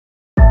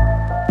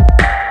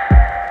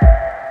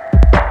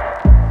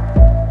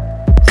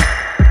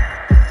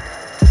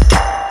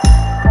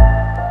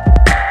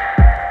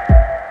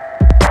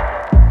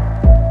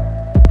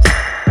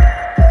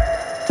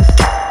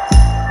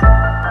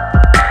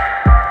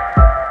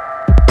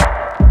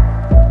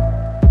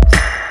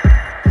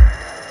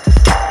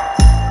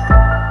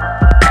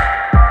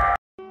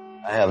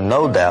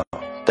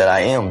I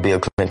am Bill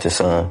Clinton's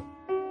son.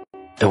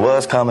 It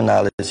was common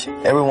knowledge.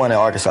 Everyone in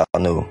Arkansas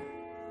knew.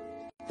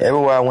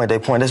 Everywhere I went, they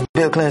point, that's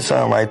Bill Clinton's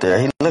son right there.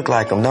 He looked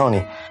like him, don't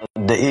he?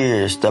 The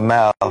ears, the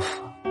mouth,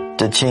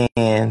 the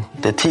chin,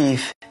 the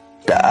teeth,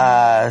 the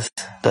eyes,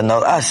 the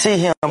nose. I see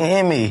him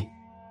in me.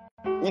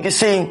 You can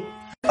see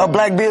a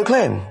black Bill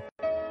Clinton.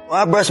 When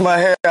I brush my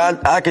hair,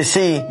 I can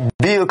see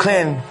Bill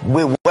Clinton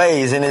with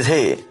waves in his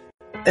head.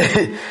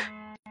 I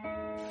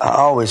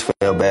always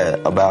felt bad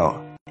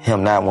about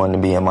him not wanting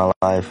to be in my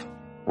life.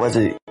 Was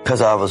it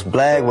because I was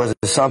black? Was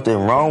it something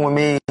wrong with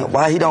me?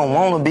 Why he don't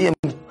want to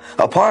be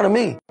a part of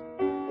me?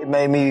 It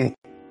made me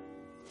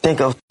think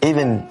of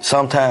even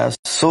sometimes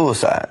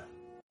suicide.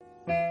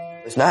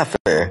 It's not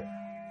fair,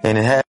 and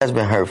it has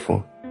been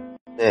hurtful.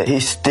 That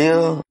he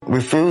still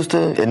refused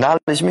to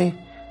acknowledge me.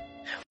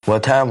 Well,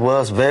 time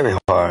was very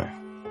hard,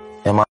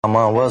 and my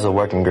mom was a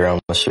working girl on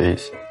the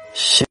streets.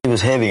 She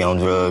was heavy on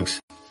drugs.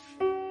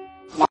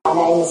 My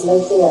name is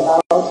Lucy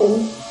of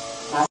Bolton.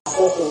 My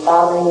sister's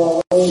bothering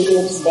me when he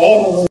was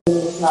bad and when he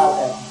was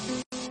smoking.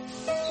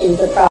 She was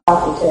a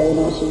prostitute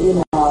and she,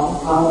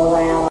 hung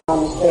around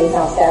on the streets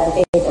on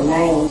 75th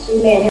Main.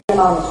 She met him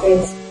on the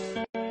streets.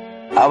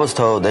 I was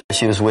told that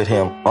she was with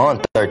him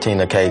on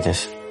 13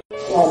 occasions.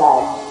 You don't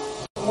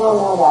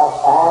know,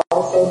 about 5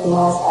 or 6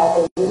 months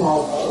after, they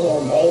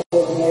had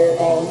dated and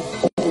everything.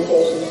 Until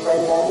she was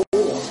pregnant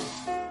with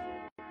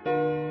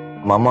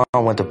him. My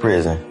mom went to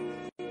prison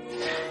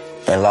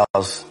and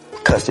lost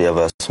custody of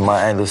us.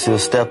 My Aunt Lucille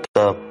stepped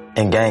up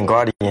and gained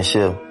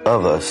guardianship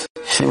of us.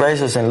 She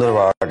raised us in Little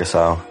Rock,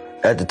 Arkansas.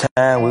 At the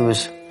time, we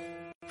was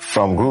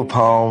from group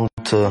home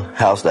to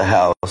house.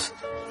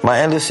 My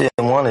Aunt Lucille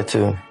wanted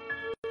to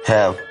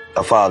have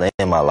a father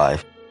in my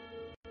life.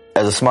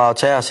 As a small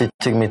child, she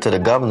took me to the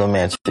governor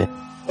mansion.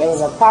 There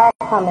was a car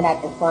coming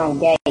at the front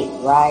gate,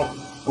 right?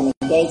 When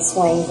the gate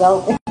swings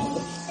open,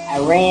 I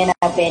ran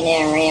up in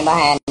there and ran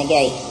behind the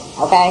gate,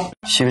 okay?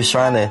 She was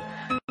trying to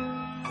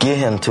get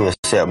him to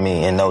accept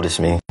me and notice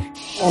me.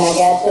 When I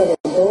got to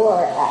the door,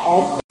 I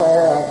asked for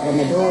her, and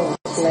the door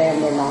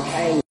slammed in my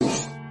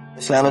face.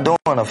 Slammed the door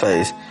in her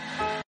face.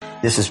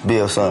 This is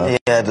Bill's son. He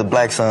had the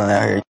black son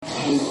out here.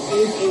 And 2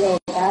 little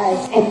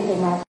guys came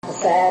from off the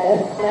side of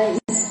the place.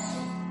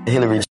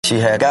 Hillary, she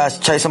had guys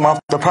chase him off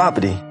the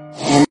property.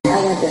 And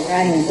I went to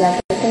Raheem and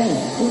dropped the thing.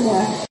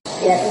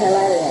 Get the hell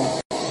out of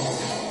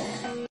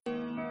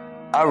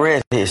there. I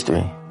read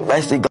history.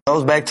 Basically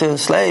goes back to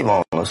slave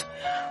owners.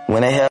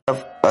 When they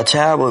have a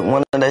child with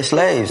one of their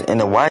slaves and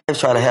the wives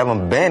try to have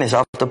them banished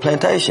off the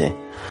plantation.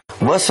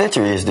 What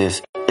century is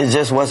this? It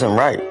just wasn't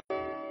right.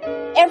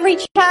 Every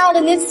child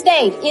in this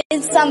state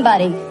is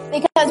somebody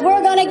because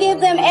we're going to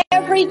give them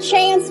every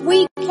chance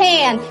we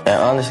can. And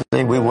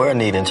honestly, we were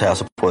needing child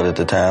support at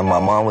the time. My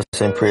mom was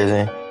in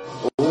prison.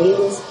 We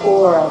was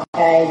poor,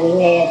 okay?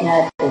 We had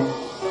nothing.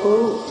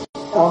 Who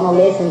don't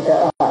listen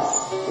to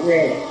us,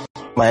 really?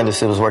 My Aunt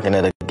Lucille was working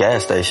at a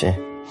gas station.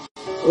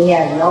 We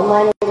have no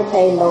money to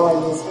pay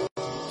lawyers.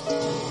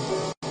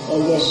 They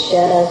just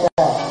shut us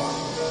up.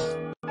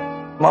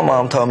 My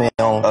mom told me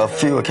on a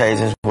few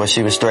occasions where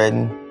she was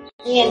threatened.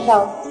 She had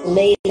told to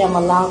leave them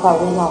alone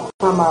because we're going to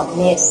come up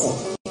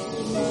missing.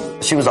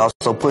 She was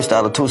also pushed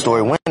out a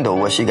 2-story window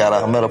where she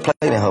got a metal plate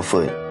in her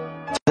foot.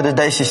 To this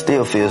day, she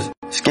still feels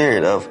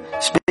scared of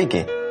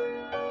speaking.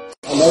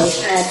 And they were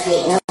trying to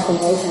get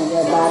information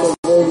of Bobby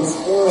Williams'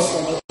 school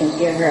so they can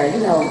give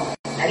her,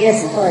 I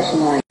guess some first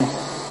money.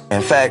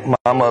 In fact,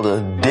 my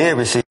mother did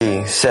receive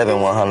 7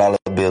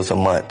 $100 bills a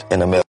month in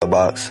the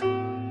mailbox.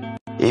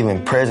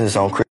 Even presents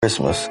on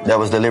Christmas that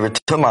was delivered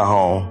to my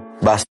home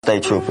by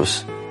state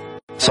troopers.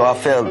 So I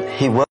felt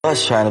he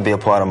was trying to be a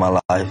part of my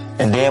life.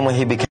 And then when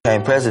he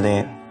became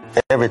president,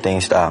 everything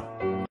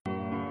stopped.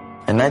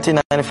 In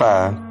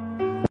 1995,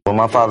 when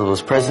my father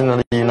was president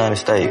of the United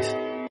States,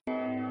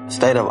 the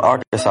state of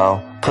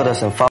Arkansas put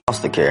us in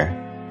foster care.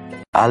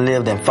 I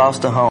lived in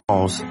foster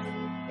homes.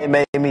 It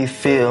made me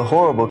feel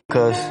horrible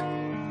because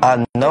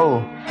I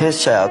know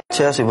his child,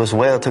 Chelsea, was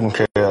well taken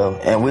care of,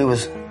 and we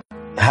was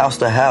house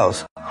to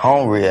house,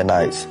 hungry at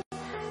nights.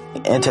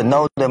 And to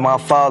know that my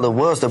father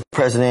was the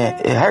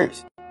president, it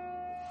hurts.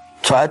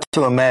 Try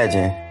to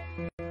imagine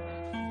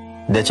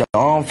that your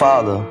own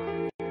father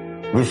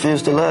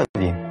refused to love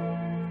you,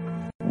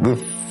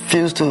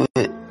 refused to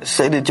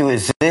say that you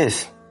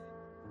exist,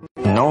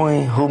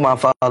 knowing who my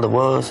father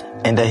was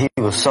and that he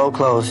was so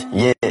close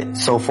yet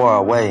so far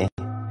away.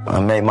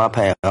 Made my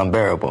pain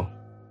unbearable.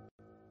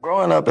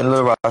 Growing up in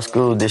Little Rock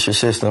school district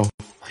system,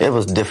 it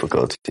was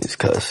difficult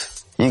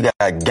because you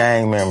got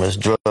gang members,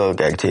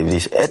 drug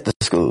activities at the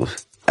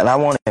schools. And I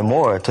wanted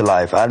more to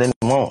life. I didn't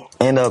want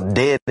to end up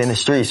dead in the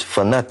streets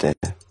for nothing.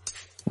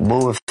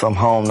 Moving from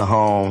home to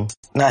home,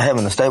 not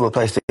having a stable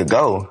place to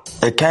go.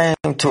 It came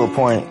to a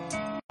point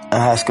in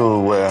high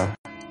school where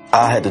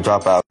I had to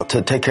drop out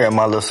to take care of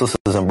my little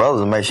sisters and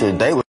brothers and make sure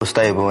they were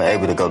stable and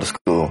able to go to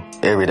school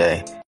every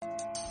day.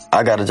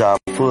 I got a job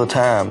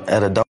full-time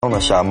at a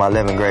donut shop my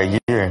 11th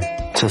grade year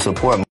to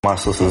support my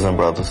sisters and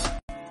brothers.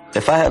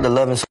 If I had the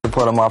love and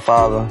support of my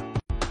father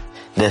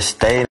that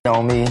stayed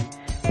on me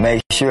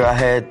made sure I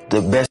had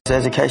the best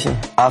education,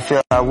 I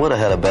feel I would have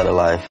had a better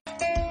life.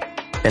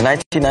 In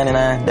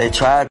 1999, they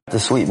tried to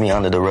sweep me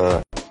under the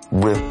rug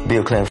with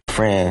Bill Clinton's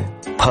friend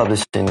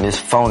publishing this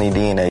phony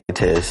DNA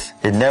test.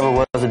 It never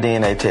was a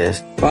DNA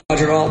test.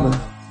 Roger Altman.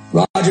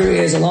 Roger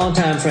is a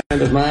longtime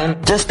friend of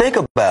mine. Just think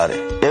about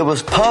it. It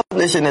was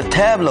published in a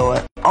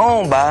tabloid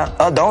owned by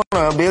a donor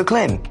of Bill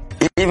Clinton.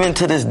 Even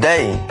to this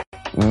day,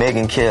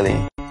 Megyn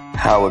Kelly,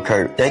 Howard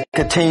Kirk, they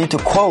continue to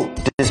quote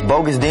this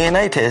bogus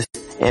DNA test,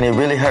 and it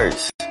really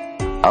hurts.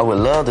 I would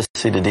love to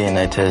see the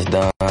DNA test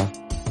done.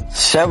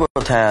 Several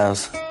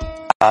times,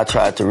 I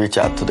tried to reach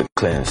out to the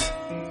Clintons.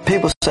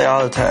 People say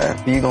all the time,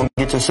 you're going to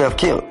get yourself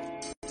killed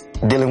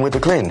dealing with the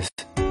Clintons.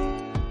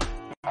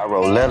 I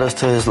wrote letters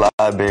to his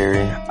library.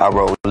 I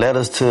wrote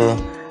letters to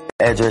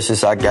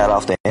addresses I got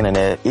off the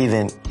internet,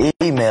 even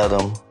emailed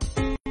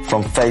him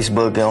from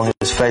Facebook on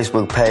his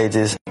Facebook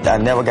pages. I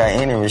never got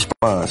any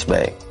response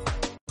back.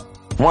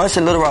 Once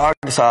in Little Rock,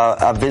 Arkansas,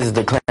 I visited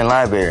the Clinton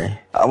Library.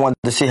 I wanted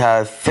to see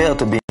how it felt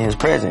to be his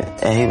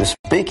president, and he was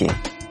speaking.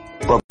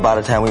 But by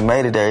the time we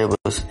made it there,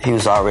 he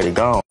was already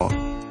gone.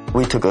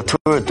 We took a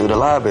tour through the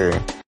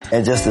library,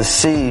 and just to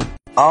see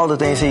all the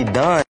things he'd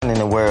done in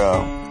the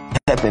world,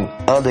 helping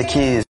other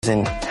kids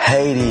in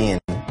Haiti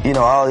and,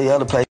 all the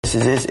other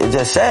places, it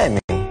just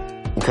saddened me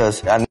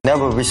because I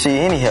never received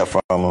any help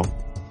from him.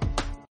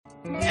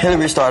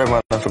 Hillary started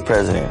running for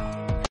president.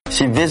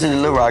 She visited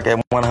Little Rock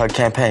at one of her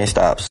campaign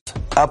stops.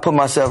 I put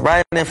myself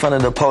right in front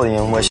of the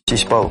podium where she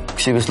spoke.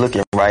 She was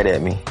looking right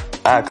at me.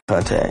 Eye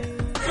contact.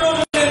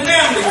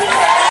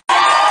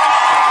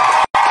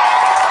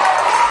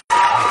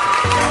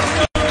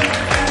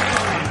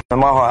 In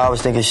my heart, I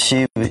was thinking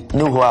she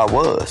knew who I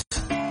was.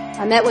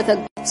 I met with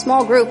a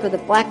small group of the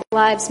Black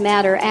Lives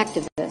Matter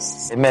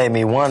activists. It made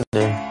me wonder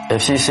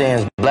if she's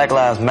saying Black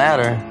Lives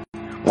Matter,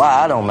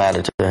 why I don't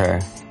matter to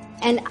her.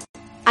 And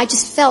I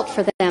just felt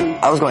for them.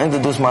 I was going to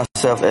introduce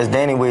myself as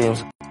Danny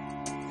Williams,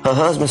 her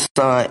husband's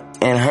son,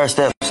 and her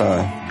stepson.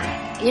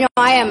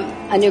 I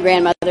am a new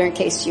grandmother, in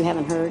case you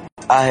haven't heard.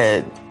 I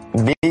had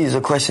millions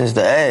of questions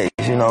to ask,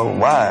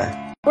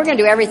 why? We're going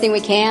to do everything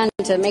we can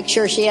to make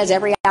sure she has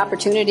every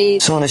opportunity.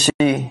 As soon as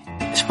she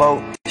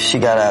spoke, she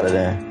got out of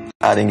there.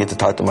 I didn't get to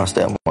talk to my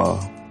stepmom.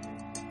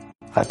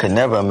 I could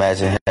never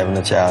imagine having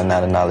a child and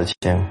not acknowledge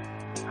him.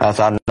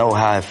 I know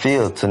how it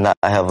feels to not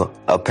have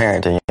a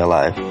parent in your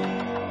life.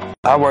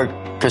 I work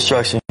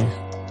construction.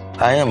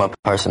 I am a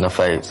person of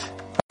faith.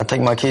 I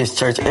take my kids to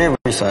church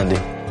every Sunday.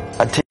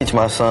 I teach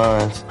my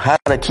sons how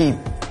to keep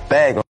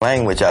bad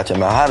language out your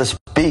mouth, how to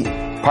speak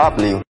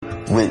properly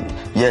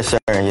with yes sir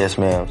and yes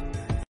ma'am.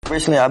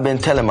 Recently, I've been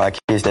telling my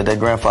kids that their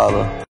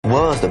grandfather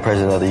was the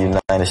president of the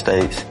United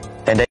States.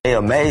 And they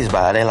amazed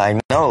by it. They're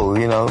like, no,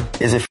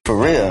 is it for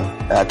real?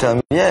 And I tell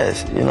them,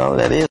 yes,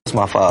 that is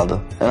my father.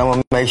 And I'm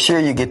going to make sure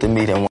you get to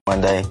meet him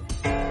one day.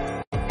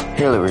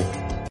 Hillary,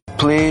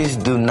 please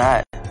do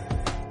not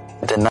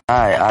deny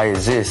I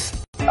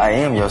exist. I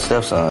am your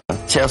stepson.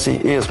 Chelsea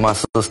is my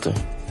sister.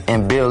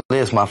 And Bill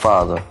is my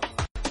father.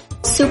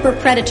 Super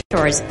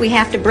predators. We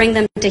have to bring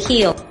them to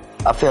heel.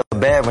 I felt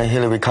bad when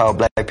Hillary called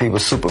black people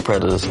super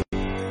predators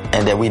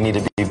and that we need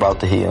to be brought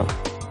to heel.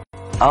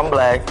 I'm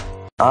black.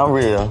 I'm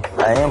real.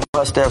 I am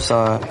her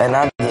stepson, and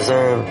I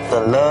deserve the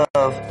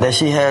love that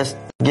she has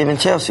given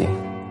Chelsea.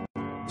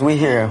 We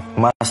hear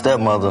my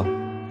stepmother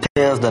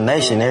tells the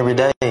nation every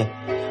day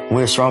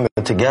we're stronger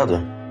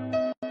together.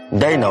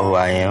 They know who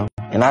I am,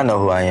 and I know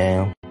who I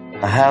am.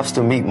 I have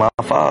to meet my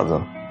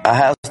father. I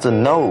have to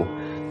know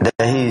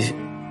that he's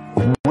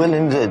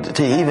willing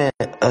to even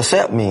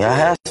accept me. I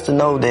have to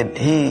know that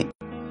I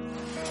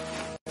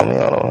don't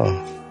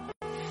know.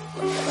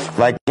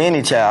 Like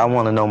any child, I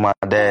want to know my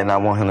dad and I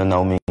want him to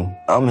know me.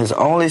 I'm his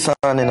only son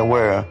in the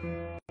world,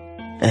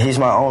 and he's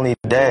my only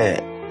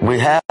dad. We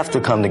have to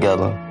come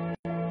together.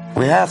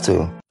 We have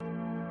to.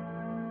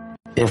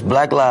 If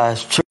Black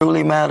lives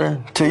truly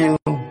matter to you,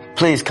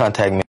 please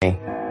contact me.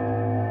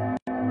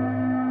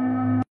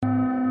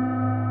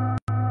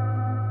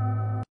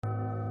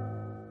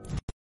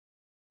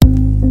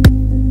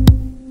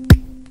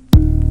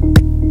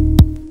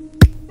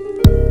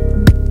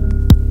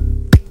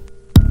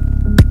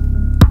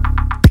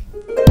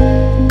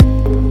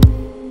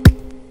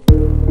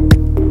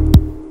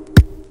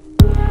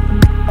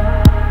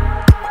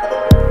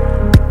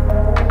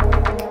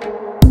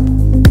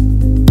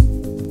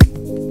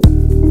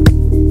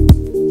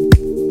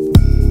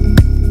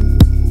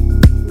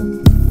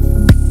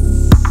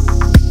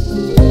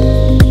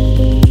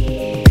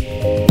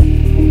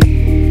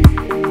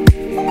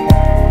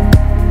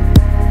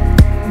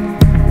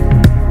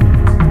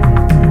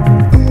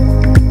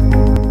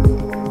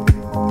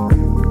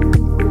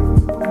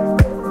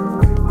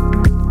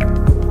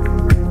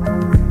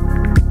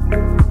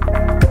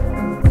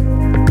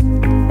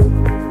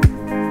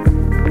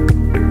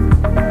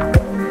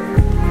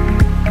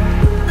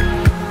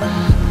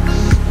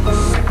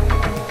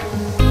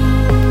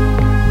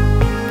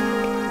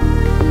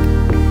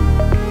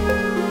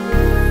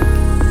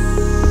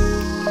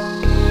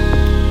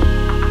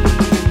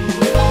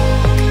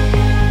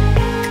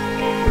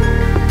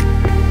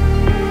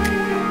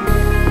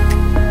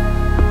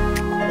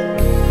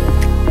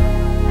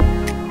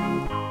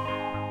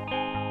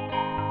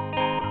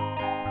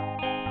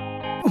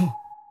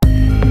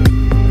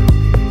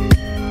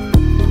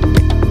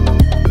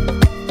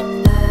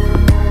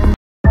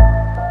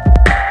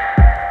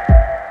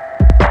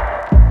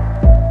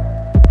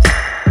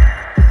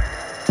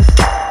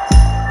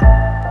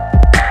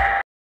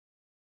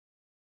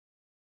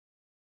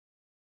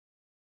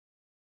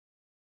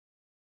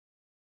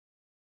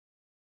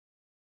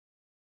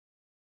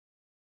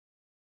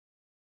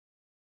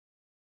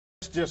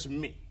 just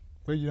me.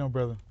 Well, you know,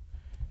 brother,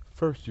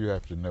 first you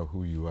have to know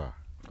who you are.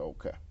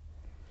 Okay.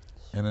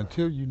 And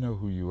until you know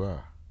who you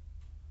are,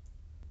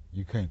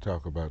 you can't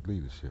talk about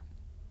leadership.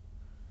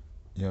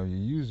 You know, you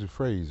used the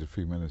phrase a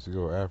few minutes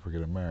ago,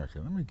 African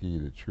American. Let me give you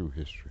the true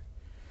history.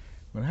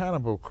 When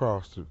Hannibal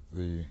crossed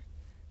the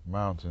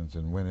mountains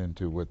and went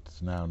into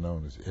what's now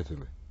known as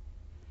Italy,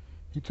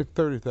 he took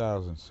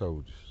 30,000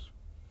 soldiers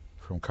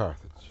from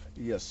Carthage.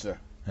 Yes, sir.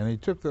 And he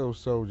took those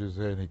soldiers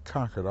there and he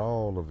conquered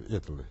all of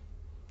Italy.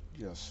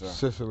 Yes, sir.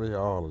 Sicily,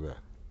 all of that.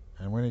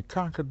 And when he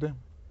conquered them,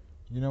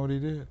 you know what he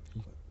did?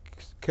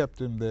 He kept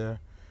them there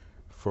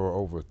for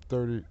over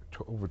 20.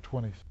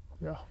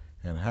 Yeah.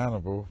 And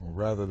Hannibal,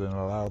 rather than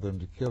allow them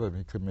to kill him,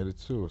 he committed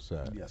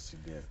suicide. Yes, he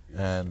did. Yes.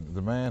 And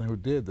the man who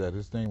did that,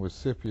 his name was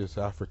Scipius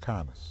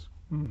Africanus.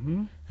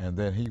 Mm-hmm. And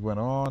then he went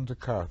on to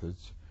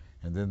Carthage,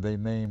 and then they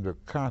named a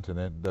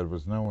continent that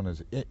was known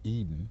as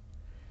Eden.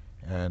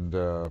 And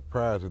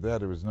prior to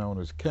that, it was known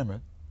as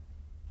Kemet,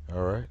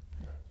 all right?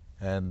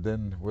 And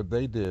then what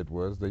they did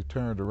was they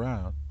turned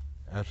around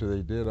after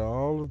they did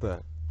all of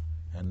that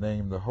and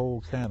named the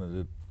whole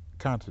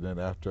continent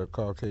after a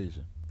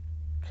Caucasian.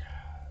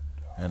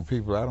 And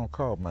people, I don't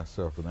call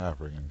myself an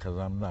African because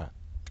I'm not.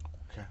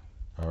 Okay.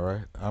 All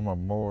right? I'm a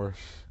Moorish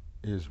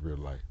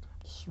Israelite.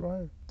 That's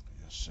right.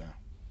 Yes, sir.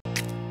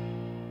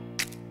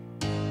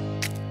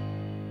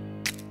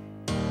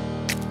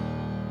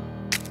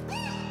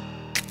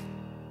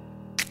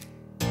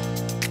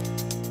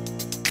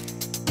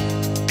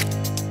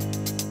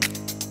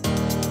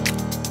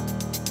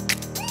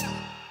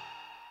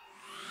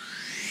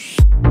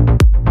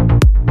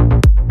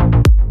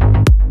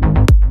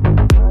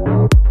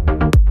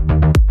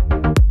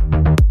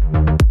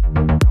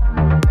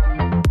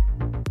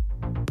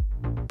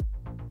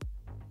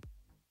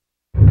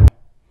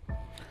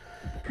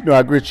 You know,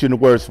 I greet you in the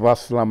words of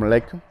Assalamu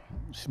alaikum,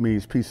 which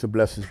means peace and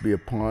blessings be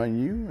upon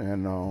you.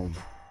 And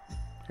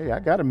hey, I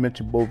got to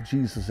mention both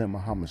Jesus and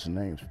Muhammad's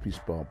names. Peace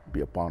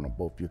be upon them,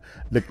 both of you.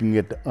 Looking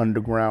at the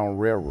Underground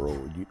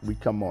Railroad. We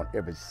come on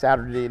every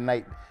Saturday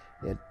night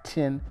at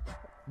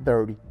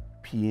 10:30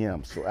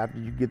 p.m. So after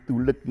you get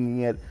through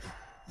looking at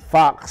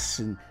Fox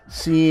and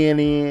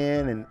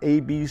CNN and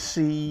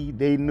ABC,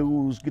 Day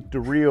News, get the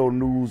real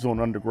news on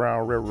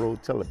Underground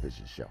Railroad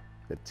television show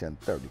at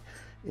 10:30.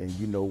 And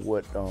you know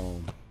what?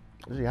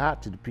 It's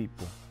hot to the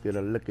people that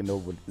are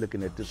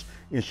looking at this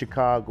in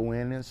Chicago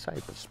and in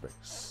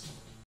cyberspace.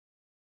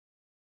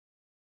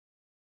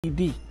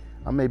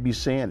 I may be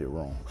saying it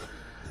wrong.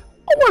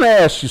 I want to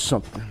ask you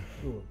something.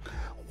 Sure.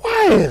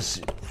 Why is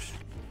it?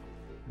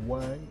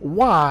 Why?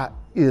 Why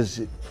is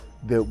it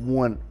that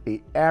when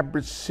an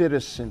average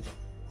citizen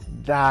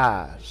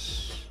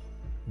dies,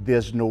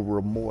 there's no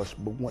remorse,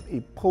 but when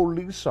a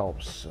police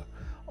officer,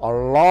 a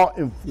law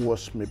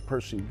enforcement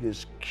person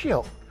gets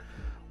killed,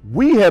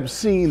 we have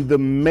seen the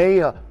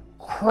mayor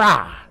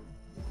cry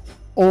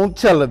on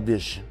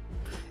television,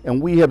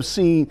 and we have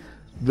seen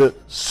the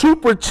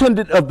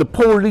superintendent of the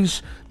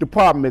police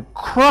department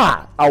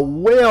cry a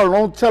wail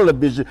on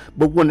television,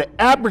 but when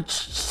the average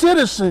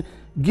citizen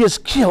gets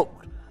killed,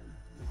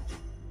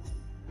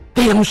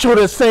 they don't show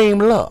the same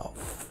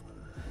love.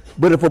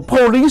 But if a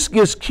police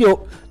gets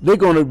killed, they're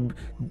gonna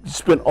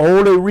spend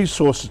all their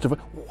resources to,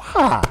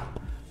 why?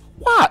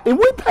 Why? And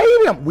we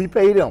pay them. We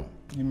pay them.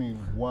 You mean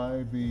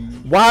why the...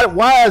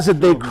 Why is it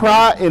they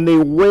cry and they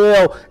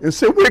wail and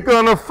say, we're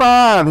gonna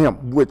find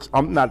him? Which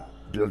I'm not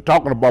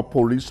talking about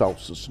police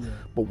officers, yeah.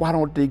 But why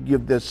don't they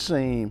give that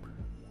same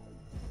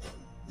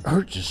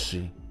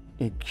urgency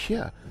and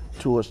care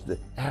towards the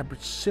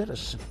average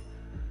citizen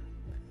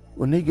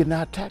when they get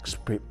our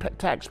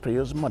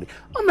taxpayers' money?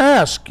 I'm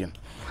asking.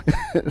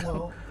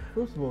 Well,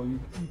 first of all, you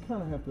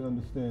kind of have to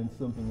understand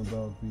something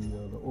about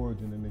the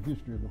origin and the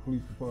history of the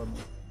police department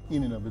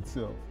in and of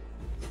itself.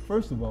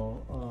 First of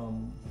all,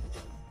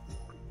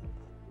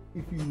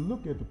 if you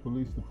look at the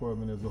police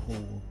department as a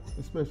whole,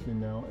 especially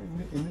now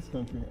in this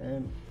country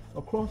and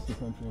across the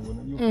country,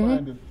 you'll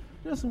find that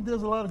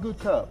there's a lot of good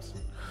cops,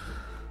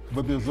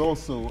 but there's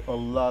also a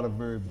lot of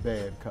very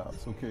bad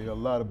cops. Okay, a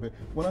lot of bad.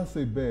 When I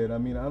say bad, I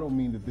don't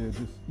mean that they're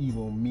just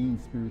evil,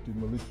 mean-spirited,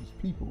 malicious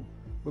people,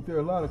 but there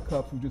are a lot of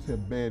cops who just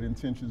have bad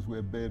intentions, who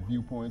have bad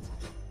viewpoints,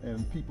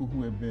 and people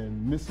who have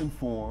been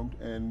misinformed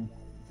and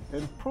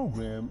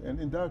programmed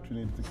and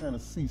indoctrinated to kind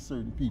of see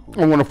certain people.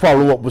 I want to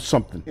follow up with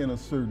something. In a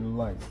certain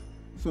light.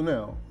 So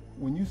now,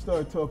 when you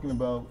start talking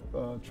about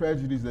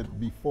tragedies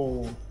that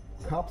befall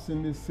cops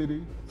in this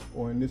city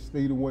or in this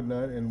state or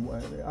whatnot, and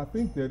I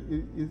think that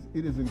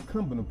it is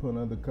incumbent upon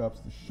other cops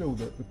to show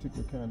that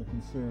particular kind of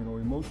concern or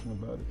emotion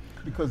about it,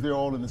 because they're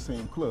all in the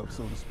same club,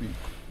 so to speak.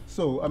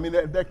 So,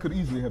 that could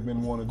easily have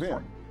been one of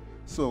them.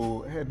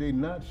 So, had they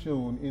not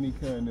shown any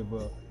kind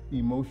of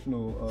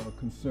emotional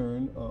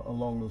concern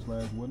along those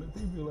lines, wasn't it?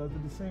 They realized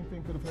that the same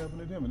thing could have happened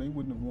to them, and they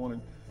wouldn't have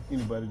wanted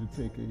anybody to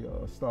take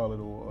a starlet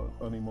or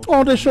an emotional.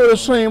 Oh, they show the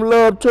same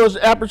love towards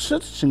the average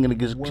citizen.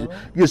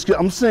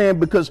 I'm saying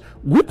because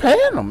we're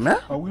paying them, man.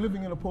 Are we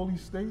living in a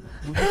police state?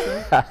 Would you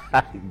say?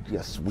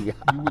 Yes, we are.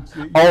 You would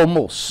say,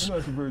 almost. You know,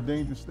 that's a very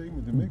dangerous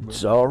statement to make.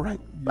 It's all right.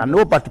 I know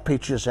about the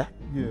Patriots Act.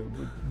 Yeah,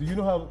 but do you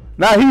know how?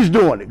 Now he's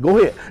doing it. Go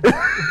ahead.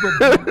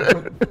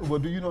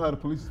 But do you know how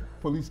the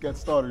police got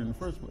started in the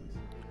first place?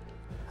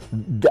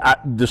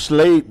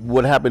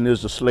 What happened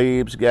is the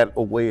slaves got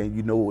away,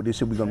 and they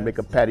said we're gonna make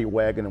a paddy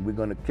wagon and we're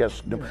gonna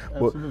catch them.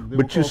 Yeah,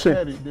 but you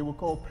said they were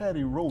called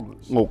paddy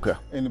rollers. Okay.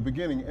 In the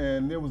beginning,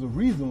 and there was a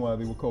reason why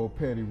they were called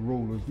paddy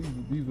rollers.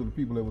 These were the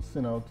people that were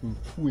sent out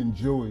who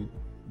enjoyed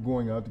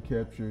going out to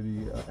capture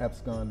the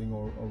absconding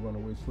or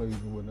runaway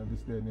slaves and whatnot.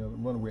 This, that, and the other,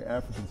 runaway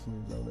African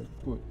slaves, I would like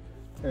to put.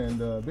 And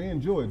they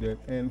enjoyed that.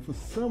 And for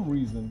some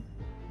reason,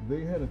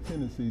 they had a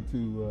tendency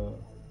to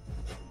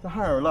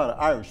hire a lot of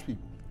Irish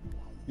people.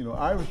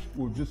 Irish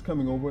were just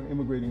coming over,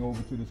 immigrating over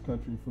to this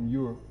country from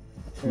Europe.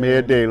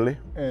 Mayor Daley.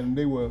 And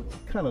they were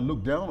kind of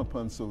looked down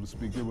upon, so to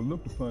speak. They were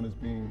looked upon as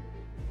being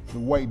the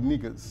white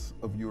niggers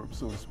of Europe,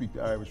 so to speak,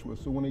 the Irish were.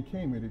 So when they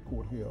came here, they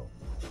caught hell.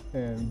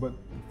 But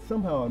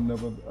somehow or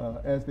another,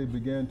 as they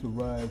began to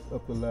rise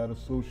up the ladder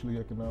socially,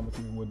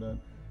 economically, and whatnot,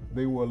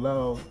 they were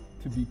allowed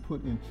to be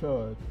put in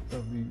charge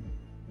of the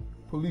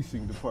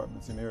policing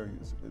departments in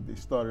areas. They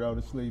started out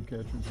as slave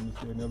catchers and this,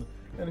 that, and the other.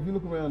 And if you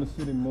look around the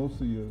city, most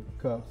of your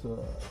cops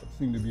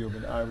seem to be of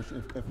an Irish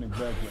ethnic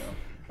background.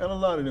 And a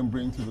lot of them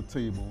bring to the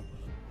table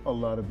a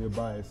lot of their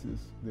biases,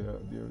 their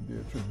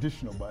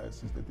traditional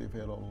biases that they've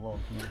had all along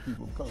toward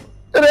people of color.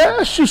 And I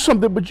asked you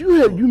something, but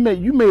you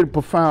made a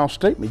profound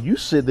statement. You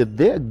said that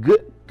they're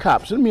good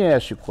cops. Let me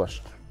ask you a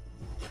question.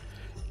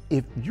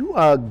 If you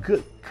are a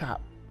good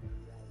cop,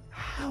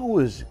 how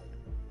is it?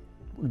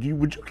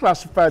 Would you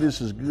classify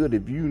this as good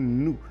if you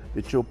knew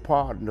that your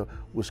partner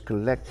was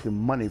collecting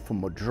money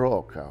from a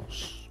drug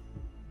house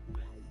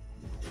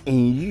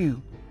and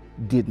you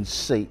didn't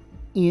say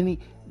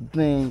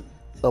anything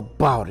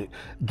about it?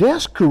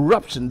 There's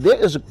corruption. There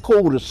is a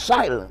code of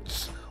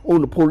silence on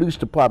the police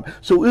department.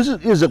 So is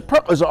an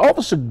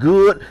officer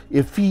good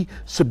if he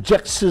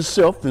subjects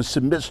himself and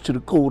submits to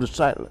the code of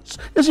silence?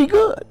 Is he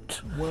good?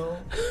 Well,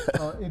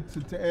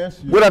 to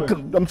answer your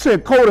question, I'm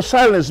saying code of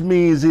silence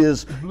means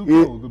is the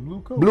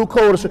blue code. Blue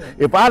code. Yeah.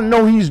 If I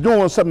know he's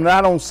doing something and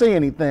I don't say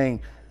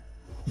anything,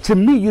 to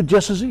me, you're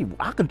just as evil.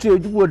 I can tell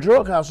you where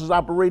drug house is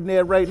operating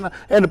there right now,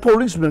 and the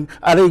policemen,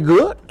 are they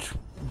good?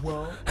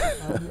 Well,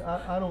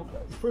 I don't.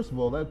 First of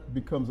all, that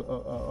becomes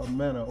a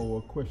matter or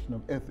a question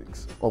of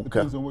ethics. Okay.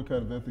 Depends on what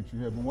kind of ethics you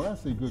have. But when I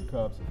say good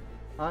cops,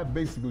 I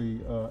basically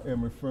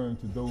am referring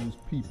to those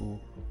people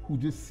who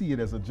just see it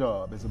as a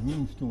job, as a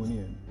means to an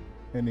end.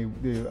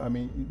 And I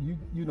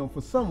mean,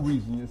 for some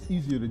reason, it's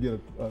easier to get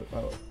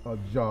a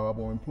job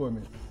or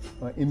employment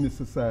in this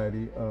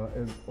society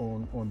as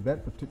on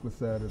that particular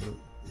side of the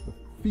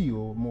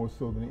field more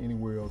so than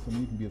anywhere else. I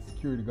mean, you can be a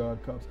security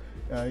guard, cops.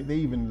 They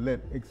even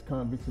let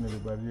ex-convicts and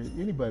everybody.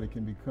 Anybody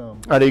can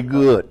become. Are they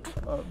good?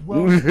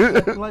 Well,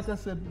 like I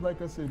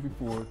said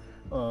before,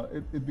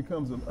 it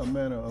becomes a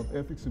matter of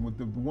ethics, and with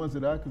the ones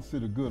that I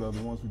consider good are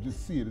the ones who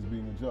just see it as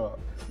being a job.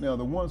 Now,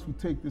 the ones who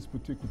take this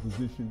particular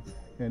position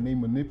and they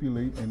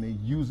manipulate and they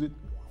use it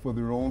for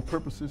their own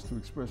purposes to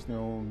express their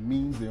own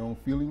means, their own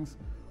feelings,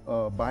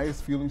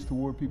 biased feelings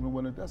toward people and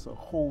whatnot, that's a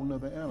whole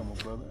nother animal,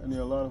 brother. And there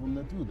are a lot of them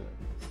that do that,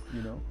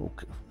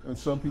 Okay. And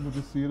some people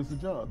just see it as a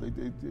job.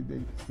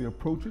 They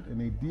approach it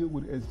and they deal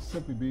with it as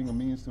simply being a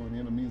means to an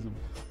end, a means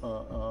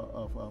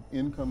of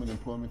income and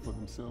employment for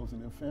themselves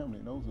and their family.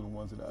 And those are the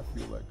ones that I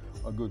feel like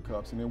are good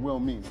cops, and they're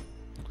well-meaning.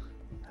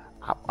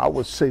 I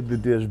would say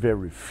that there's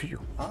very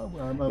few.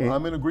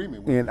 I'm in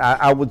agreement with you. And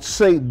I would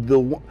say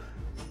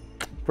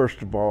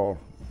first of all,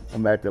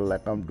 I'm acting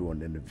like I'm doing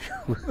the interview.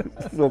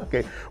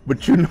 Okay,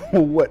 but you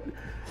know what?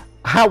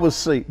 I would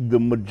say the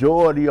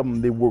majority of them,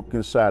 they work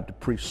inside the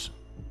precinct.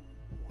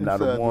 Not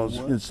the ones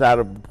inside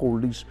of the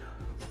police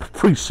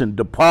precinct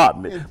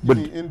department. But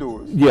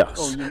indoors?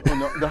 Yes.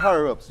 Oh, the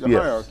higher ups, the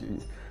hierarchy.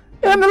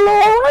 And the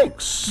lower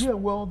ranks. Yeah,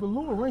 well, the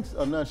lower ranks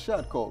are not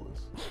shot callers.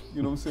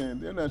 You know what I'm saying?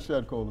 They're not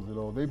shot callers at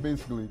all. They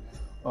basically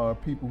are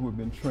people who have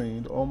been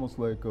trained almost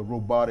like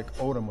robotic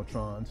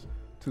automatrons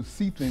to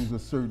see things a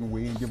certain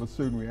way and give a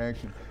certain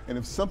reaction. And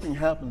if something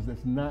happens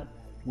that's not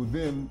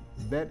within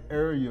that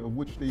area of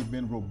which they've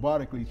been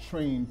robotically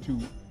trained to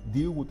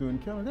deal with their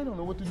encounter, they don't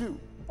know what to do.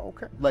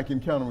 Okay. Like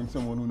encountering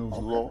someone who knows the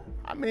law.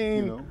 I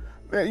mean,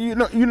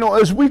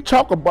 as we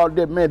talk about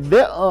that, man,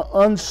 there are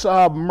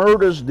unsolved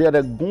murders that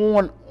are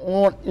going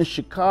on in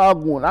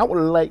Chicago, and I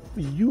would like for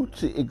you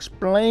to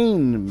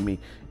explain to me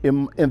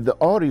in the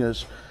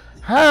audience,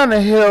 how in the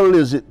hell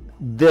is it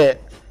that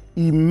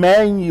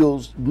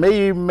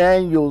Mayor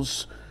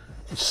Emanuel's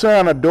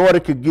son or daughter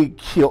could get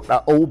killed,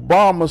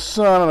 Obama's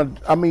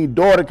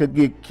daughter could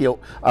get killed,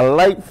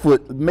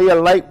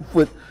 Mayor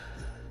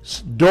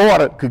Lightfoot's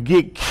daughter could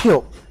get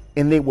killed,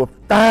 and they will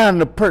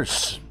find the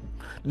person.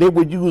 they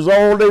would use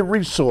all their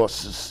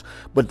resources.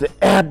 But the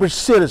average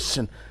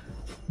citizen,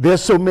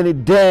 there's so many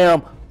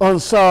damn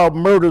unsolved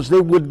murders,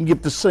 they wouldn't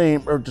get the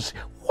same urgency.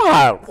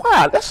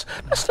 Why? That's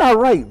not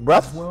right,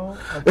 brother. Well,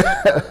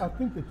 I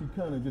think that you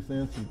kind of just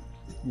answered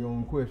your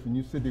own question.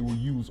 You said they will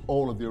use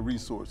all of their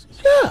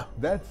resources. Yeah.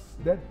 That's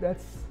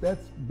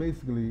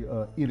basically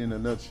it in a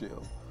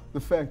nutshell. The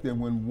fact that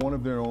when one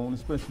of their own,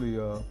 especially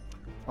a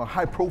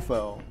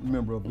high-profile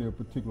member of their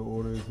particular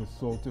order is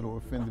assaulted or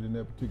offended in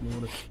that particular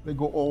order, they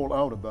go all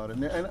out about it.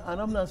 And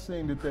I'm not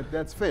saying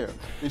that's fair.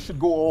 They should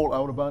go all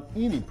out about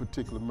any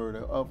particular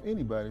murder of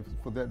anybody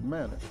for that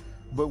matter.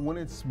 But when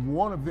it's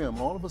one of them,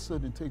 all of a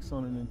sudden it takes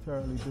on an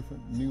entirely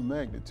different new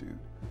magnitude.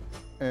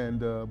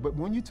 And but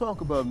when you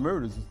talk about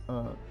murders,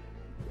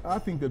 I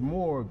think that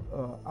more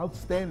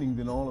outstanding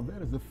than all of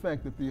that is the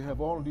fact that you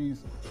have all of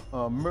these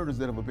murders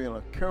that have been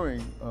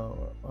occurring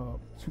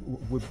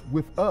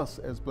with us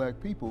as black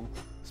people,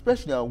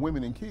 especially our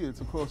women and kids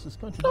across this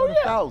country, by the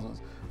thousands.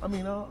 I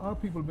mean, our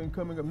people have been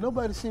coming up.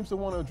 Nobody seems to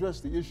want to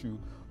address the issue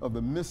of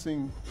the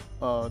missing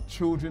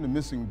children, the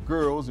missing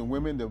girls and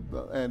women,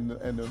 and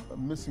the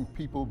missing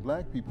people,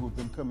 black people who've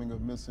been coming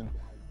up missing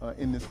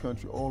in this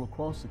country, all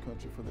across the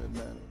country for that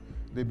matter.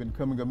 They've been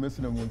coming up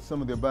missing, and when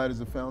some of their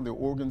bodies are found, their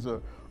organs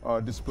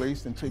are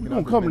displaced and taken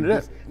out.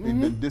 They've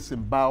been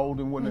disemboweled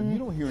and whatnot. You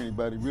don't hear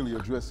anybody really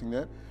addressing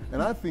that.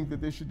 And I think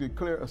that they should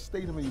declare a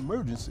state of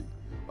emergency.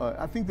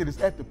 I think that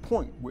it's at the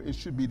point where it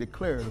should be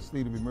declared a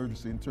state of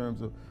emergency in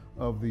terms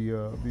of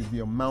the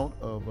amount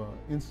of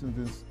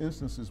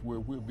instances where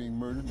we're being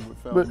murdered and we're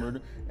found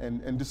murdered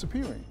and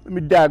disappearing. Let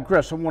me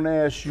digress. I want to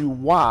ask you,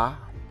 why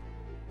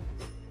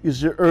is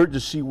there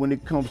urgency when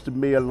it comes to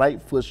Mayor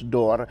Lightfoot's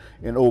daughter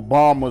and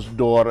Obama's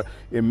daughter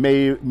and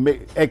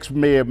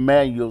ex-Mayor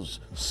Emanuel's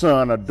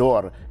son or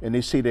daughter? And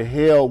they say to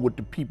hell with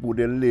the people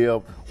that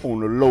live on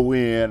the low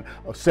end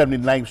of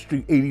 79th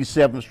Street,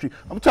 87th Street.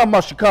 I'm talking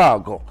about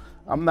Chicago.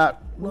 I'm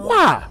not,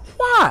 why?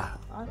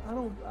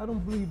 I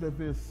don't believe that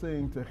they're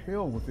saying to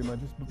hell with them. I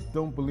just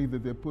don't believe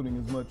that they're putting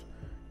as much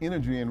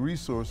energy and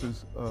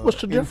resources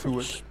What's the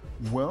difference? It.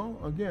 Well,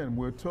 again,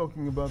 we're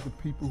talking about the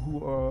people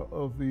who are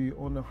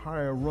on the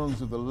higher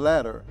rungs of the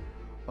ladder,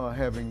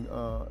 having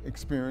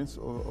experienced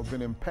or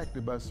been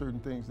impacted by certain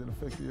things that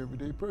affect the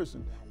everyday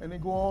person, and they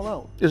go all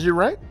out. Is it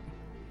right?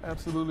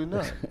 Absolutely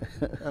not.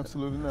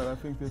 Absolutely not. I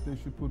think that they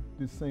should put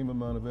the same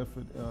amount of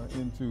effort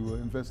into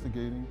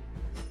investigating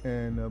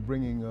and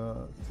bringing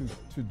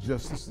to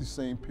justice the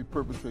same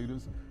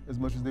perpetrators as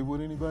much as they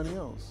would anybody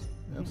else.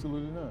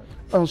 Absolutely not.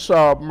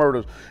 Unsolved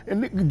murders.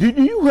 And do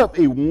you have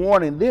a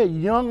warning? There are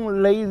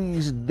young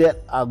ladies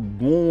that are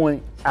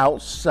going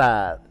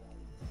outside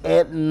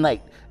at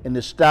night, and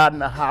it's starting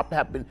to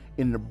happen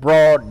in the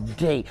broad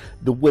day.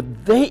 Where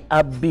they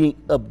are being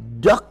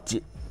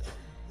abducted.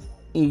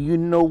 And you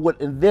know what?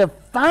 And they're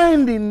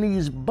finding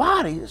these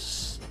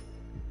bodies,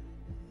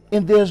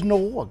 and there's no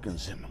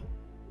organs in them.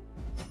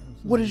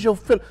 What is your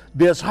feeling?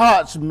 There's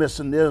hearts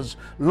missing. There's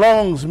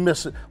lungs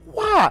missing.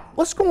 Why?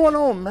 What's going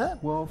on, man?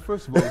 Well,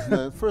 first of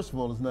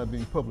all, it's not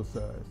being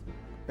publicized.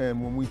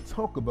 And when we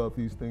talk about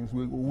these things,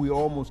 we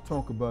almost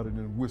talk about it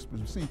in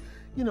whispers. See,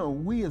 you know,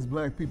 we as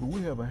black people,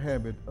 we have a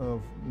habit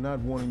of not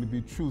wanting to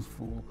be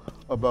truthful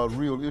about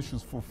real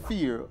issues for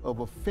fear of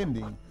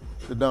offending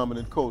the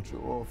dominant culture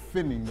or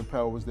offending the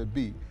powers that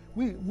be.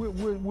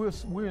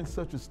 We're in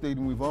such a state,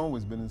 and we've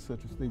always been in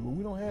such a state,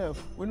 where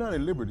we're not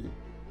at liberty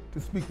to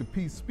speak the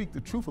peace, speak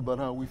the truth about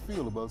how we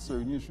feel about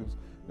certain issues.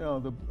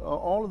 Now,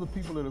 all of the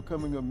people that are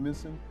coming up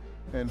missing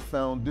and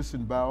found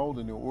disemboweled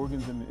and their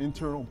organs and the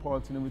internal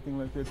parts and everything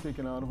like that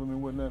taken out of them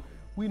and whatnot,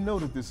 we know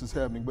that this is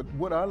happening. But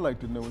what I'd like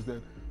to know is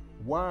that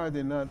why are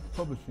they not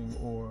publishing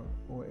or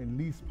at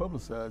least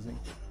publicizing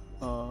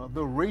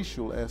the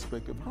racial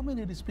aspect of how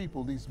many of these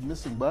people, these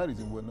missing bodies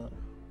and whatnot,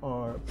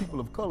 are people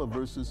of color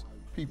versus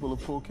people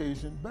of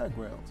Caucasian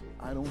backgrounds?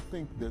 I don't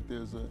think that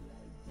there's an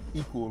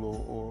equal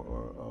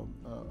or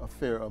a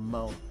fair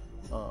amount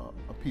of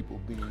people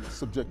being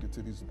subjected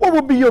to these. What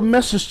would be your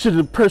message to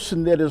the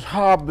person that is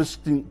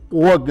harvesting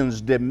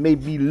organs that may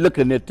be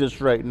looking at this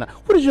right now?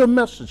 What is your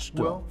message to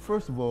them? Well,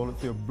 first of all,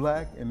 if they're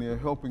black and they're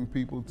helping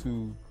people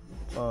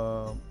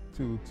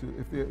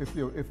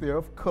if they're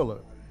of color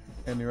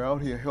and they're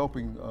out here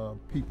helping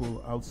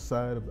people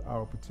outside of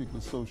our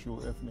particular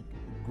social ethnic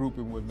group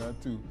and whatnot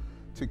to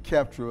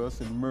capture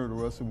us and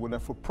murder us and whatnot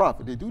for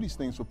profit. They do these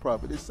things for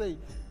profit. They say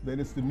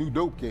that it's the new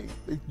dope game.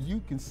 You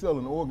can sell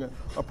an organ,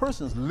 a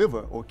person's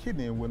liver or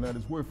kidney and whatnot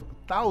is worth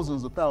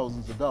thousands of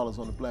dollars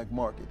on the black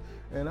market.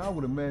 And I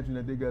would imagine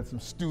that they got some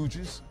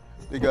stooges,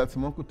 they got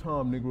some Uncle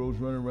Tom Negroes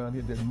running around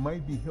here that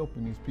might be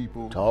helping these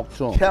people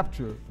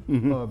capture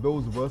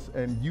those of us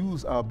and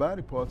use our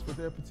body parts for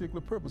their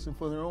particular purpose and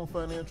for their own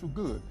financial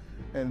good.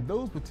 And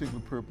those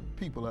particular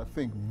people, I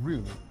think,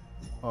 really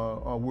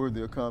are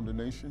worthy of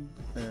condemnation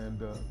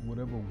and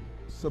whatever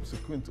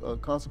subsequent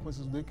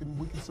consequences we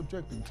can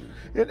subject them to.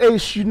 And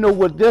Ace, you know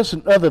what, there's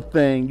another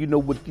thing, you know,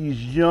 with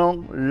these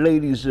young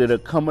ladies that are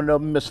coming up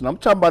missing. I'm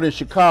talking about in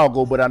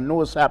Chicago, but I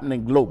know it's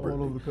happening globally.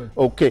 All over the country.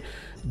 Okay.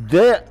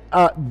 There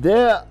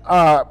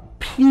are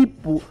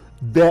people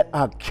that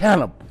are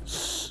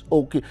cannibals.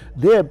 Okay,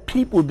 there are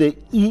people that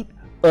eat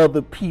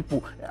other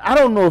people. I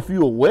don't know if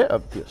you're aware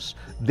of this.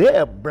 There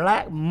are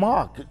black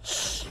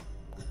markets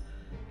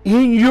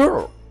in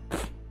Europe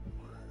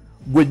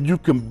where you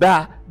can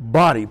buy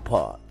body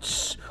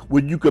parts,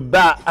 where you can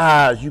buy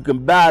eyes, you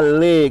can buy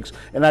legs.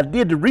 And I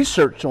did the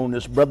research on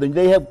this, brother. And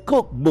they have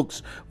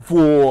cookbooks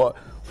for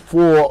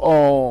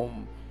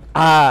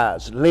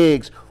eyes,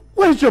 legs.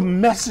 What is your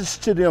message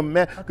to them,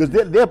 man? Because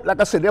they're, like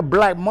I said, they're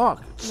black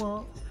markets.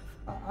 Well,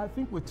 I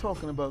think we're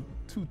talking about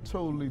two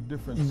totally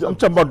different I'm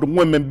subjects. talking about the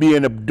women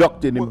being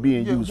abducted and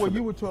being used Well, for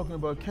you were talking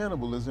about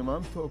cannibalism.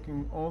 I'm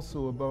talking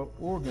also about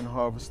organ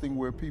harvesting,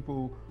 where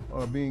people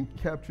are being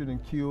captured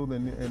and killed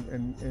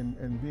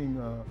and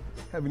being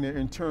having their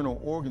internal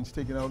organs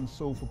taken out and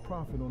sold for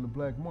profit on the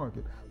black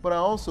market. But I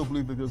also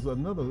believe that there's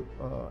another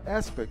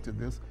aspect to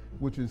this,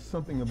 which is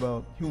something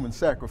about human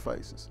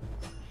sacrifices.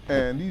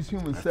 And these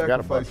human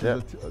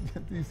sacrifices,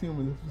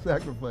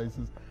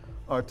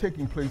 are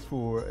taking place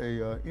for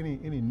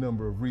any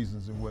number of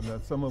reasons and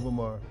whatnot. Some of them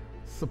are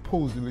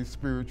supposedly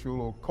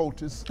spiritual or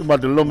cultish. Talking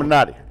about the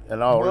Illuminati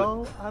and all.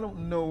 Well, I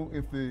don't know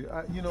if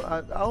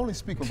I only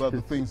speak about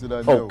the things that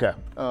I know. Okay.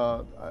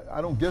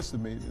 I don't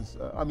guesstimate.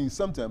 I mean,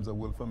 sometimes I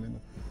will if I'm in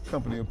the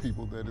company of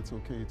people that it's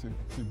okay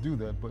to do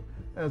that. But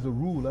as a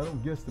rule, I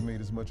don't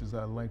guesstimate as much as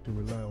I like to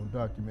rely on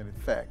documented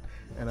fact.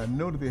 And I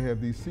know that they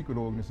have these secret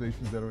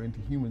organizations that are into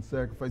human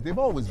sacrifice. They've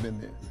always been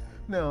there.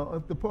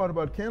 Now, the part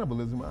about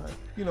cannibalism,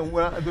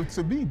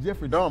 to me,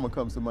 Jeffrey Dahmer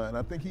comes to mind.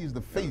 I think he's the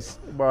face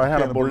of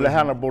Hannibal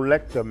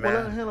Lecter, man.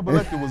 Well, Hannibal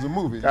Lecter was a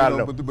movie,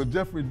 but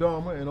Jeffrey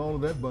Dahmer and all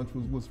of that bunch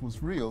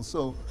was real.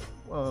 So,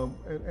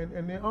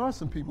 and there are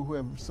some people who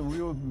have some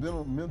real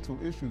mental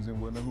issues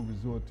and whatnot who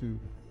resort to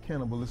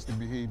cannibalistic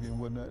behavior and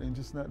whatnot, and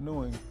just not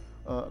knowing,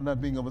 not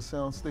being of a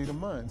sound state of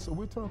mind. So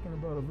we're talking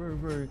about a very,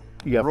 very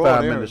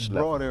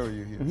broad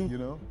area here.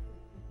 Mm-hmm.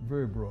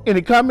 Very broad.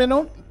 Any comment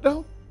on it,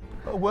 though?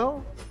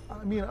 Well,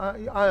 I mean,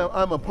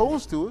 I'm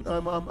opposed to it.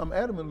 I'm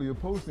adamantly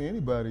opposed to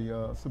anybody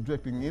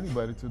subjecting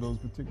anybody to those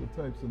particular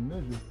types of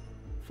measures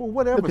for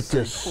whatever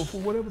sake,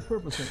 for whatever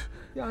purpose.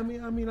 Yeah, I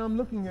mean, I'm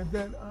looking at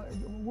that.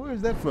 Where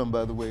is that from,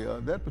 by the way?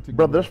 That particular.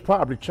 Brother, that's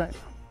probably China.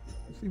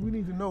 See, we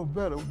need to know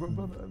better.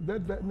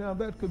 Now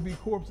that could be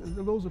corpses.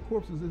 Those are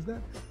corpses. Is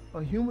that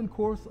a human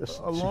corpse?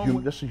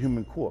 That's a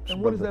human corpse. And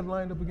what is that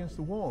lined up against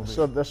the wall?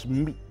 So that's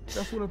meat.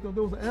 That's what I thought.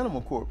 Those are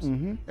animal corpses.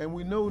 Mm-hmm. And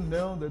we know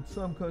now that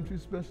some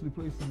countries, especially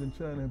places in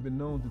China, have been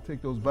known to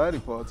take those body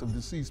parts of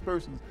deceased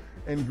persons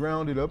and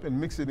ground it up and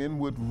mix it in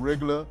with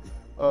regular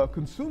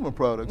consumer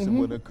products and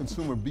with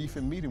consumer beef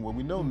and meat and what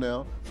we know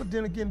now. But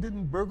then again,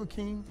 didn't Burger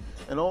King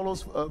and all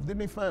those, didn't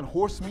they find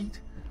horse meat?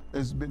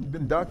 Has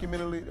been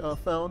documentarily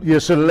found.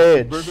 Yes,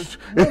 alleged.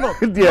 No,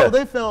 Yeah. No,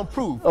 they found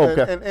proof.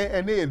 Okay.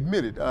 And they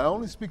admit it. I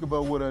only speak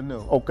about what I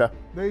know. Okay.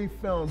 They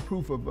found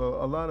proof of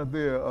a lot of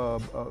their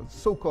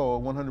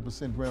so-called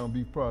 100% ground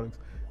beef products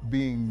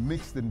being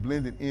mixed and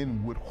blended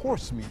in with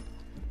horse meat,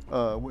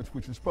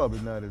 which is probably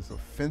not as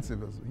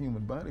offensive as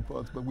human body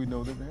parts, but we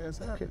know that it has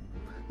happened. Okay.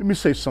 Let me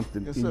say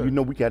something. Yes, sir. You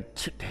know, we got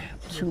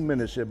two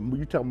minutes here.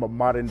 You're talking about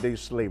modern day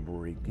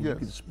slavery. You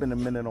can spend a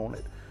minute on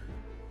it.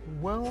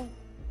 Well,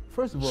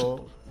 first of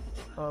all,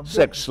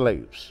 sex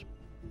slaves.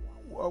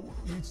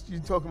 You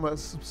talking about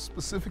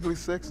specifically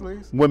sex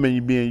slaves?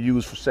 Women being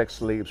used for sex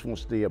slaves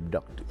once they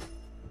abducted.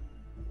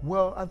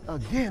 Well,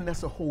 again,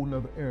 that's a whole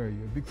nother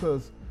area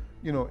because,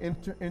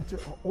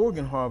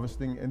 organ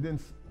harvesting and then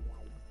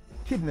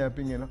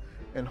kidnapping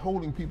and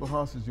holding people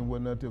hostage and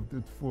whatnot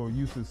for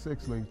use as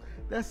sex slaves,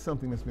 that's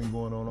something that's been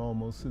going on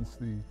almost since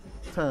the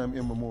time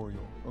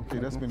immemorial. Okay,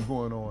 that's been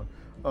going on.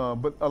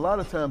 But a lot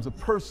of times a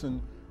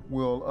person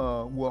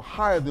will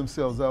hire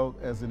themselves out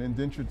as an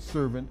indentured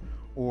servant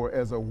or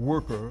as a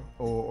worker,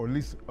 or at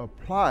least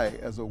apply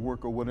as a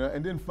worker, whatever,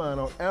 and then find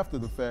out after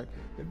the fact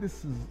that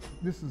this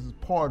is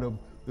part of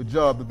the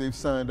job that they've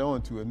signed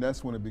on to, and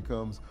that's when it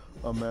becomes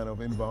a matter of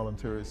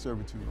involuntary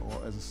servitude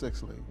or as a sex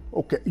slave.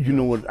 Okay, you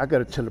know what? I got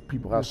to tell the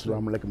people,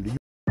 assalamu alaikum.